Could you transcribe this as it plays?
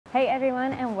Hey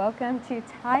everyone, and welcome to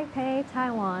Taipei,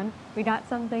 Taiwan. We got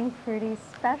something pretty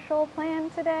special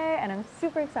planned today, and I'm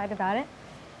super excited about it.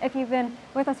 If you've been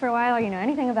with us for a while or you know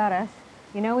anything about us,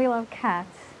 you know we love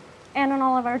cats. And on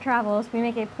all of our travels, we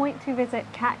make a point to visit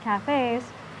cat cafes.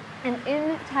 And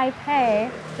in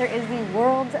Taipei, there is the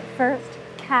world's first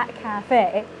cat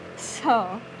cafe.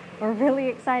 So we're really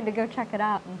excited to go check it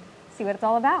out and see what it's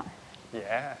all about.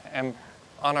 Yeah, and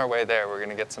on our way there, we're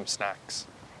gonna get some snacks.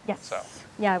 Yes. So.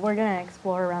 Yeah, we're gonna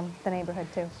explore around the neighborhood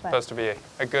too. It's supposed to be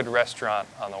a good restaurant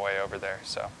on the way over there,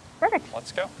 so. Perfect.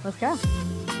 Let's go. Let's go.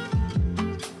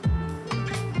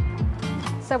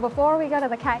 So before we go to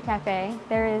the cat cafe,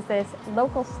 there is this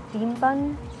local steam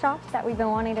bun shop that we've been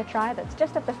wanting to try that's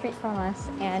just up the street from us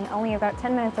and only about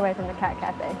 10 minutes away from the cat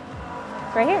cafe.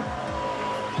 It's right here.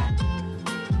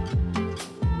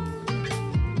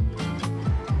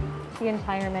 The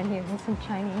entire menu is in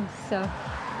Chinese, so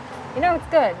you know it's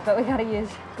good, but we gotta use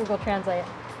Google Translate.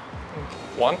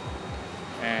 1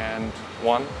 and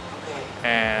 1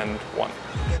 and 1.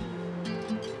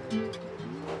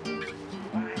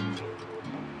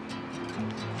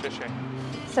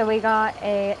 So we got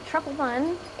a truffle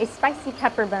bun, a spicy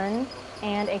pepper bun,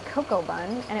 and a cocoa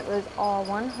bun, and it was all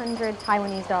 100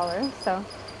 Taiwanese dollars, so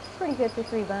pretty good for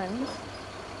 3 buns.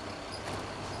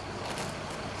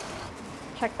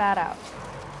 Check that out.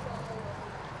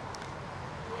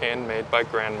 Handmade by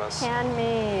grandmas.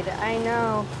 Handmade, I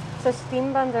know. So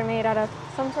steam buns are made out of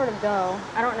some sort of dough.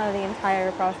 I don't know the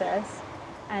entire process.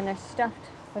 And they're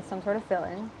stuffed with some sort of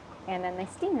filling, and then they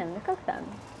steam them to cook them.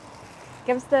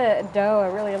 Gives the dough a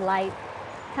really light,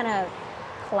 kind of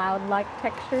cloud-like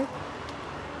texture.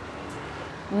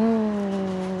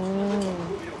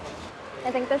 I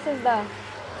think this is the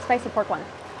spicy pork one.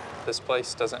 This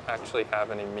place doesn't actually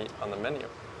have any meat on the menu.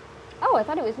 Oh, I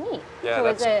thought it was meat. Yeah, so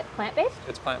is it plant-based?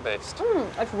 It's plant-based.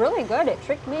 It's really good. It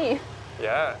tricked me.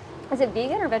 Yeah. Is it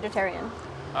vegan or vegetarian?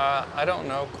 I don't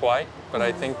know quite, but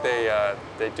I think they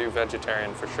do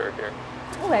vegetarian for sure here.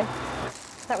 Okay.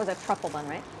 That was a truffle bun,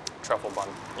 right? Truffle bun,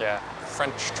 yeah.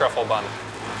 French truffle bun.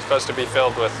 It's supposed to be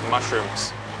filled with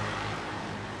mushrooms.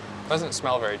 Doesn't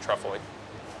smell very truffly.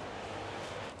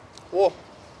 Whoa,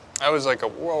 that was like a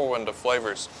whirlwind of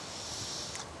flavors.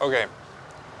 Okay,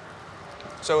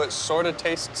 so it sort of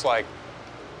tastes like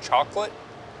chocolate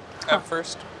at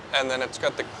first, and then it's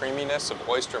got the creaminess of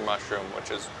oyster mushroom,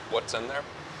 which is what's in there.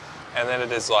 And then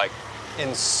it is like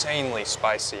insanely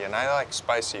spicy, and I like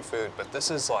spicy food, but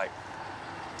this is like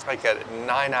a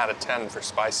 9 out of 10 for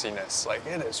spiciness. Like,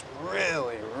 it is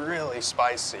really, really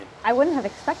spicy. I wouldn't have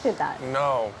expected that.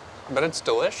 No, but it's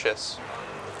delicious.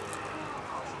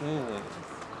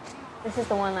 This is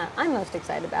the one that I'm most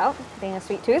excited about, being a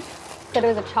sweet tooth. Said it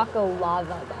was a choco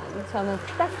lava bun, so I'm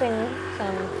expecting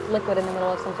some liquid in the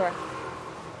middle of some sort.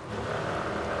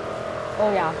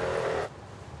 Oh yeah.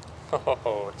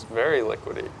 Oh, it's very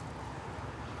liquidy.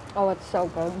 Oh, it's so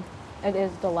good. It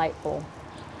is delightful.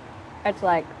 It's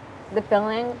like the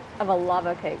filling of a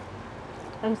lava cake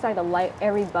inside a light,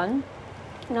 airy bun.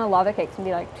 You know, lava cakes can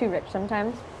be like too rich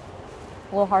sometimes,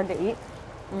 a little hard to eat.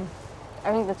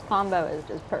 I think this combo is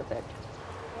just perfect.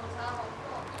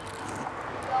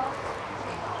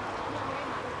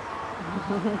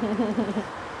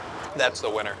 That's the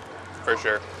winner, for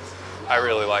sure. I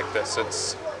really like this.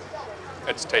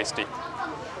 It's tasty.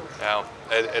 Now,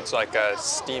 it's like a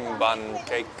steam bun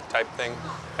cake type thing.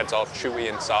 It's all chewy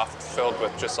and soft, filled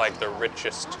with just like the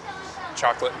richest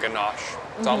chocolate ganache.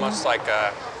 It's almost like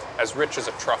as rich as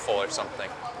a truffle or something.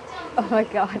 Oh my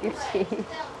God, your teeth.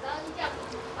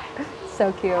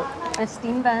 So cute. The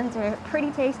steam buns are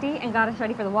pretty tasty and got us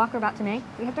ready for the walk we're about to make.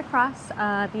 We have to cross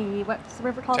what's the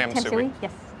river called? Tamsui.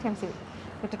 Yes, Tamsui.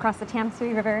 We have to cross the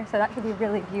Tamsui River, so that should be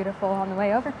really beautiful on the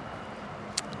way over.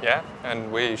 Yeah,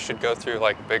 and we should go through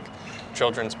like a big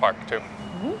children's park too.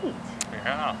 Neat.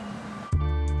 Yeah.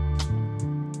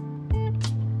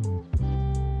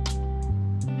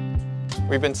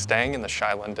 We've been staying in the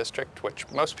Shilan district, which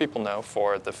most people know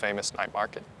for the famous night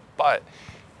market. But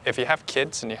if you have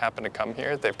kids and you happen to come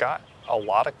here, they've got a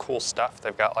lot of cool stuff.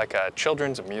 They've got like a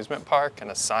children's amusement park and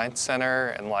a science center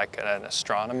and like an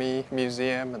astronomy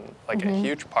museum and like a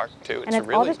huge park too. And it's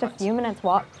really all just nice. a few minutes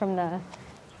walk from the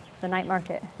night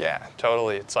market. Yeah,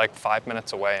 totally. It's like 5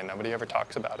 minutes away and nobody ever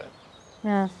talks about it.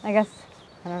 Yeah, I guess,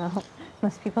 I don't know,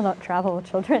 most people don't travel with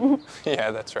children. Yeah,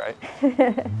 that's right.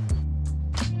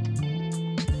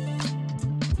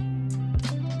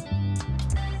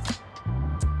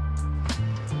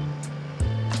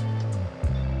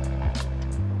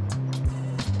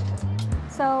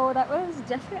 So that was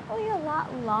definitely a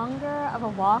lot longer of a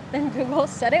walk than Google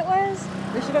said it was.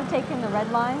 We should have taken the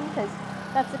red line because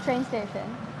that's the train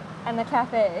station. and the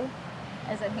cafe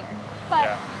is in here. But,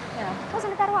 Yeah. you know, it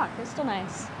wasn't a bad walk. It was still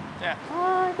nice. Yeah.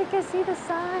 Oh, I think I see the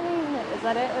sign. Is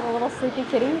that it? With a little sleepy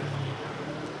kitty?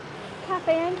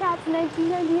 Cafe and Cats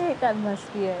 1998. That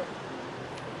must be it.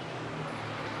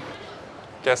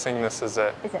 Guessing this is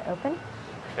it. Is it open?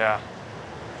 Yeah.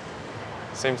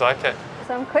 Seems like it.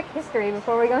 Some quick history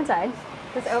before we go inside.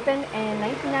 It was opened in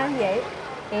 1998.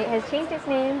 It has changed its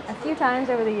name a few times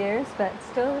over the years, but it's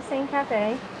still the same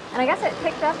cafe. And I guess it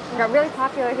picked up and got really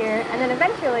popular here. And then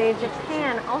eventually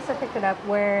Japan also picked it up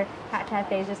where cat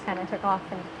cafes just kind of took off.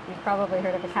 And you've probably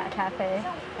heard of a cat cafe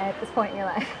at this point in your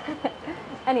life.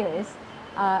 Anyways,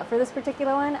 for this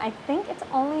particular one, I think it's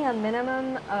only a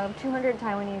minimum of 200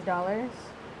 Taiwanese dollars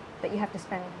that you have to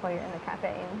spend while you're in the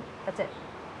cafe. And that's it.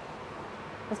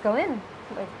 Let's go in.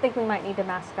 I think we might need to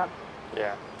mask up.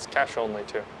 Yeah. It's cash only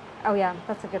too. Oh yeah,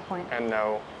 that's a good point. And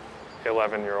no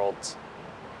 11-year-olds.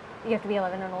 You have to be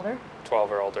 11 and older?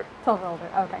 12 or older. 12 or older,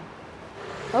 okay.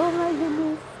 Oh my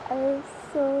goodness, I am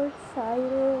so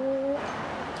excited.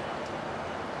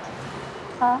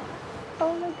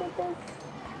 Oh my goodness.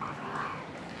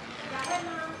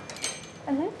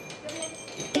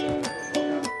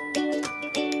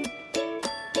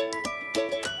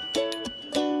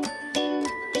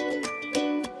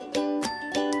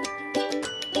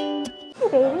 Hey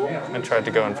baby. I tried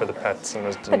to go in for the pets and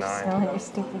was Put denied. snow on your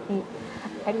stinky feet.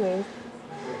 Anyways,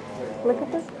 look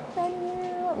at this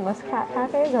menu. Most cat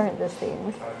cafes aren't this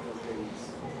themed.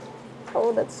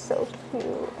 Oh, that's so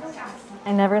cute.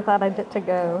 I never thought I'd get to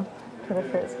go to the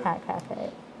first cat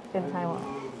cafe in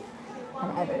Taiwan.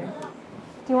 And ever.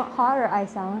 Do you want hot or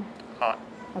ice, Alan? Hot.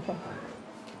 Okay.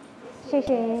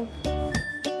 Xie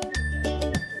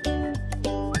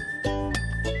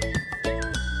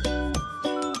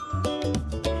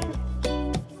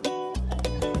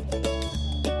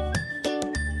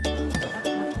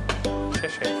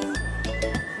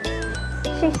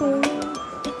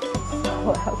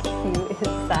Oh, how cute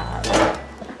is that?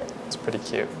 It's pretty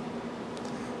cute.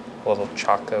 A little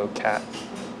Choco cat.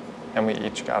 And we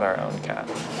each got our own cat.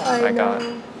 I got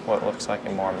what looks like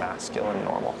a more masculine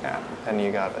normal cat. And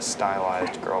you got a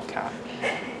stylized girl cat.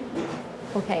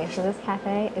 Okay, so this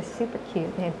cafe is super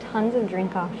cute. They have tons of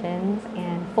drink options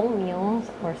and full meals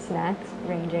or snacks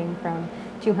ranging from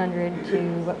 200 to,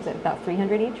 what was it, about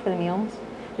 300 each for the meals.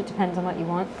 Just depends on what you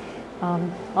want.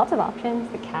 Lots of options.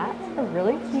 The cats are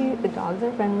really cute, the dogs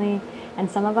are friendly, and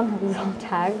some of them have these little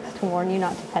tags to warn you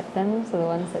not to pet them, so the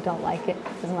ones that don't like it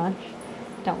as much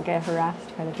don't get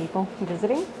harassed by the people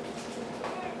visiting.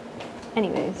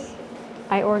 Anyways,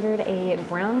 I ordered a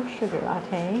brown sugar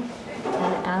latte,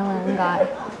 and Alan got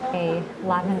a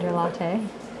lavender latte.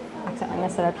 Accidentally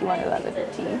messed it up. You wanted that with your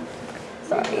tea.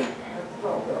 Sorry.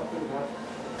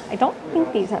 I don't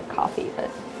think these have coffee, but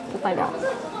we'll find out.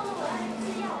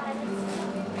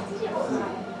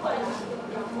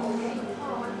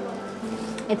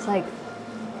 It's like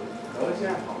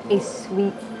a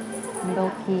sweet,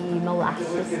 milky,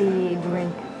 molassesy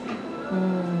drink.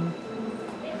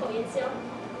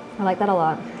 I like that a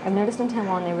lot. I've noticed in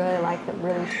Taiwan they really like the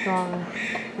really strong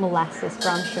molasses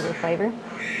brown sugar flavor.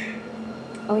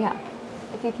 Oh yeah,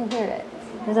 if you can hear it.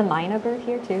 There's a myna bird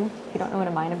here too. If you don't know what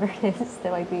a myna bird is,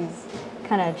 they're like these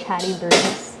kind of chatty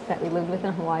birds that we lived with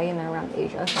in Hawaii and they're around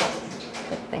Asia.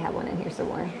 But they have one in here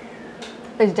somewhere.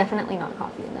 There's definitely not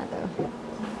coffee in that though.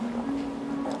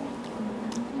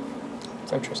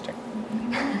 It's interesting.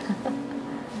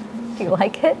 Do you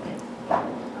like it?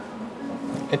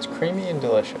 It's creamy and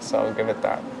delicious, I'll give it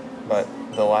that. But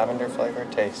the lavender flavor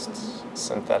tastes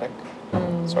synthetic.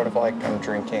 Sort of like I'm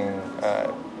drinking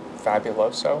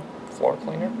Fabuloso floor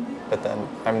cleaner, but then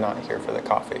I'm not here for the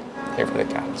coffee, here for the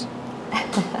cats.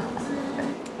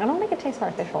 I don't think it tastes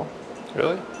artificial.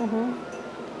 Really? Mm-hmm.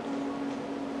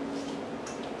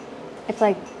 It's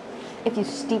like if you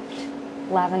steeped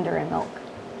lavender in milk.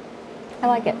 I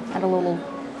like it. Add a little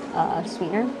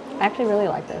sweetener. I actually really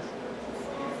like this.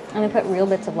 And they put real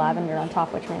bits of lavender on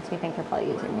top, which makes me think they're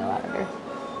probably using real lavender.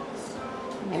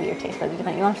 Maybe your taste buds are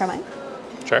different. You want to try mine?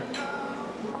 Sure.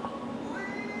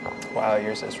 Wow,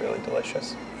 yours is really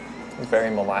delicious. Very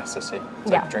molassesy.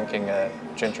 It's like drinking a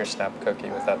ginger snap cookie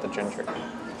without the ginger.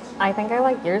 I think I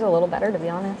like yours a little better, to be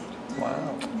honest.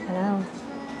 Wow. I know.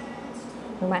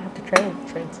 We might have to trade.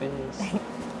 Tradesies.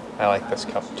 I like this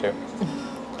cup too.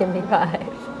 Give me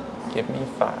 5. Give me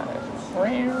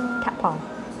 5. Cat paw.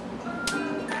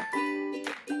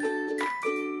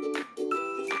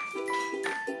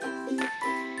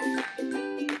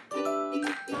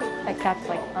 That cat's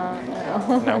like,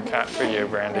 no. No cat for you,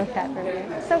 Brandi. No cat for me.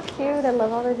 So cute. I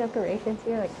love all the decorations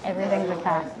here. Like everything's a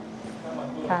cat.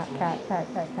 Cat, cat, cat,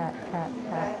 cat, cat, cat,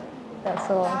 cat. That's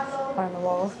little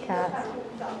carnivals, cats,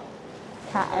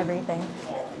 cat everything.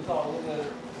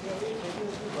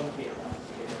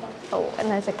 Oh, and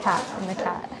there's a cat in the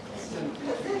cat.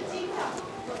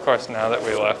 Of course, now that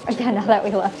we left. Yeah, now that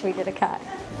we left, we did a cat.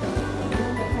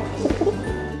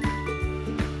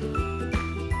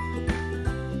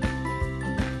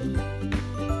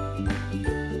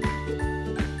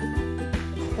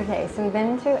 Okay, so we've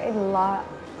been to a lot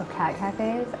of cat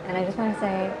cafes, and I just want to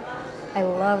say I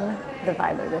love the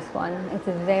vibe of this one. It's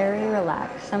very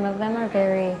relaxed. Some of them are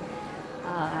very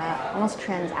almost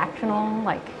transactional,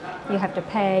 like you have to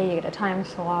pay, you get a time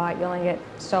slot, you only get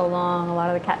so long. A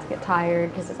lot of the cats get tired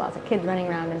because there's lots of kids running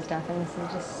around and stuff, and this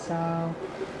is just so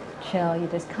chill. You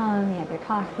just come, you have your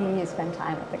coffee, you spend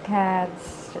time with the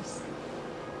cats, just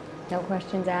no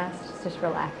questions asked, it's just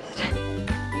relaxed.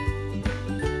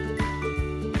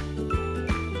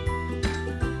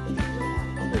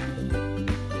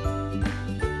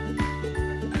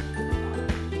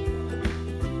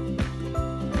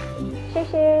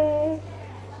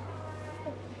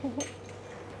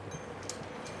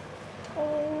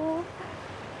 Oh,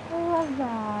 I love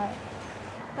that.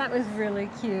 That was really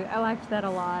cute. I liked that a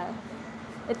lot.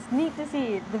 It's neat to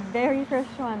see the very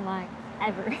first one, like,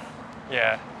 ever.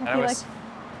 Yeah, and it was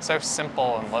so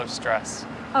simple and low stress.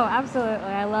 Oh, absolutely.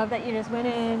 I love that you just went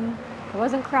in, it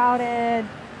wasn't crowded,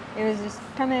 it was just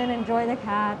come in, enjoy the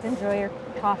cats, enjoy your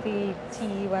coffee,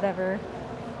 tea, whatever.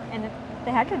 And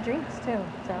they had good drinks too,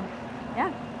 so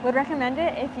yeah. Would recommend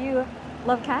it if you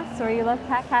love cats or you love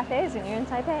cat cafes and you're in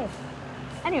Taipei.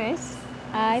 Anyways,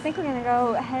 I think we're gonna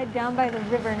go head down by the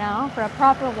river now for a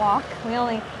proper walk. We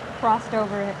only crossed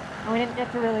over it and we didn't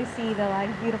get to really see the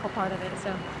beautiful part of it,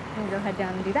 so we're gonna go head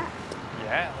down and do that.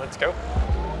 Yeah, let's go.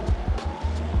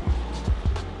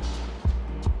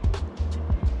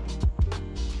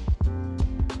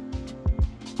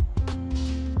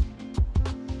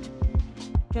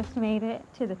 Just made it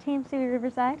to the Taipei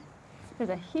Riverside. There's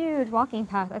a huge walking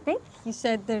path. I think you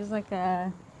said there's like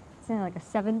a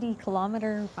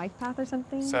 70-kilometer bike path or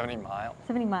something? 70 mile.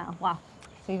 70 mile, wow,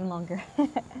 it's even longer.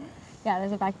 Yeah,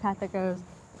 there's a bike path that goes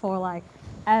for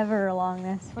ever along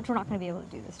this, which we're not gonna be able to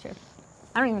do this trip.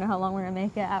 I don't even know how long we're gonna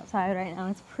make it outside right now.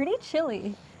 It's pretty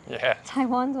chilly. Yeah.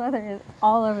 Taiwan's weather is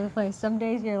all over the place. Some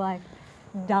days you're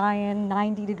dying,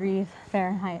 90 degrees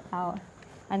Fahrenheit out.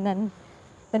 And then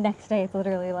the next day it's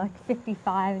literally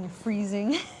 55 and you're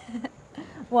freezing.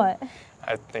 What?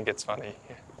 I think it's funny.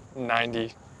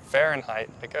 90 Fahrenheit.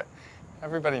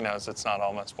 Everybody knows it's not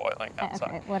almost boiling outside.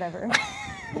 Okay, whatever.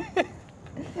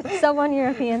 Someone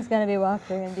European's gonna be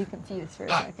walking and be confused for a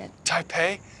second.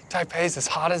 Taipei's as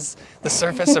hot as the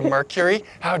surface of Mercury?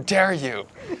 How dare you?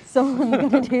 Someone's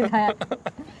gonna do that.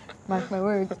 Mark my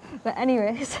words. But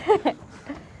anyways,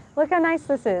 look how nice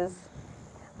this is.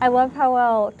 I love how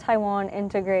well Taiwan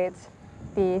integrates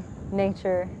the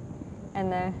nature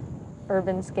and the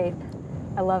urbanscape.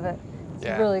 I love it.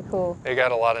 It's really cool. They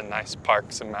got a lot of nice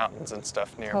parks and mountains and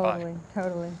stuff nearby. Totally,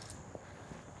 totally.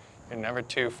 You're never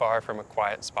too far from a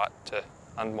quiet spot to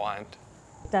unwind.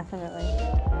 Definitely.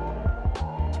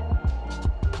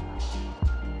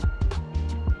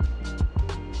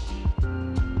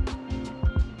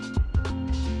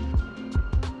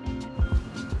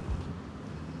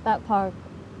 That park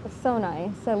was so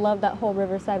nice. I love that whole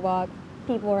riverside walk.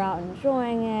 People are out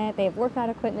enjoying it. They have workout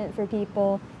equipment for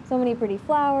people. So many pretty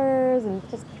flowers and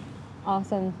just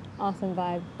awesome, awesome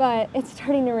vibe. But it's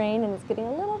starting to rain and it's getting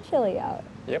a little chilly out.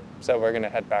 Yep, so we're gonna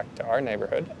head back to our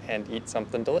neighborhood and eat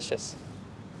something delicious.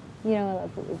 You know I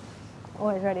love food.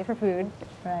 Always ready for food.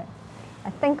 Right. I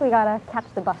think we gotta catch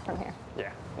the bus from here.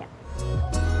 Yeah. Yeah.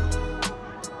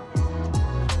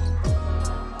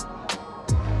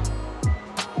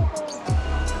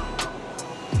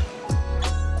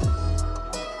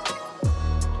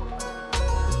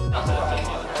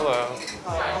 Hello.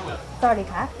 It's already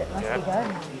packed. It must be good.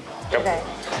 Yep. Okay.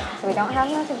 So we don't have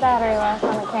much battery left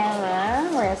on the camera.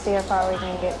 We're gonna see how far we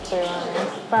can get through on this.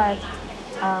 But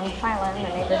Thailand, the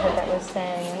neighborhood that we're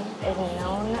staying in, is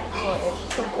known for its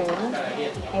seafood.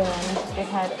 And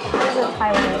we've had tons of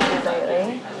Taiwanese food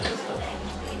lately.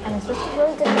 And it's just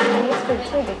really good Chinese food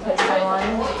too, because Taiwan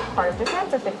is part of Japan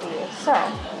for 50 years. So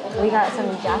we got some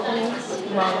Japanese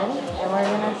ramen, and we're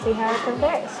gonna see how it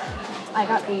compares. I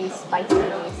got the spicy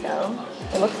miso.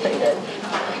 It looks pretty good.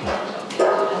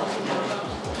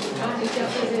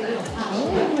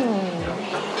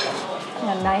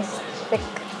 A nice thick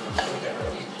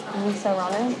miso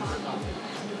ramen.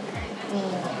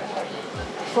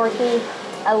 Porky,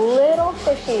 a little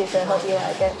fishy, so I hope you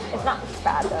like it. It's not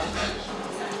bad though.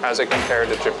 How's it compared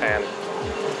to Japan?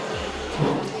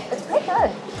 It's pretty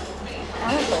good,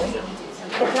 honestly.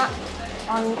 It's not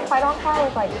quite on par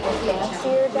with like the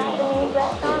fancier Japanese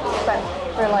restaurants, but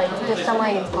for like just somewhere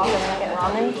you pop in and get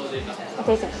ramen, it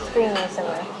tastes extremely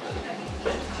similar.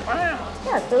 Wow.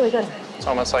 Yeah, it's really good. It's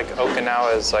almost like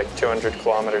Okinawa is like 200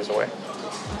 kilometers away.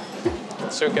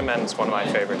 Sukemen is one of my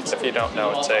favorites. If you don't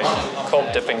know, it's a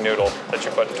cold dipping noodle that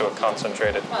you put into a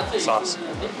concentrated sauce.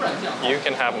 You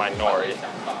can have my nori.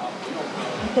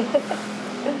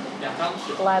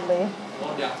 Gladly.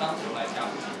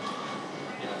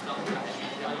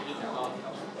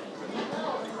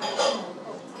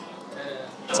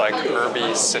 It's like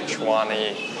herby,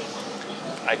 Sichuan-y.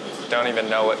 I don't even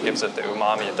know what gives it the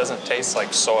umami. It doesn't taste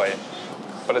like soy,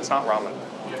 but it's not ramen.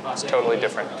 It's totally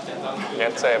different.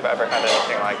 Can't say I've ever had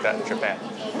anything like that in Japan.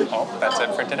 Well, that's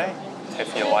it for today.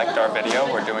 If you liked our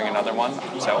video, we're doing another one,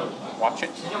 so watch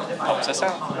it. Helps us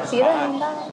out. See you then. Bye.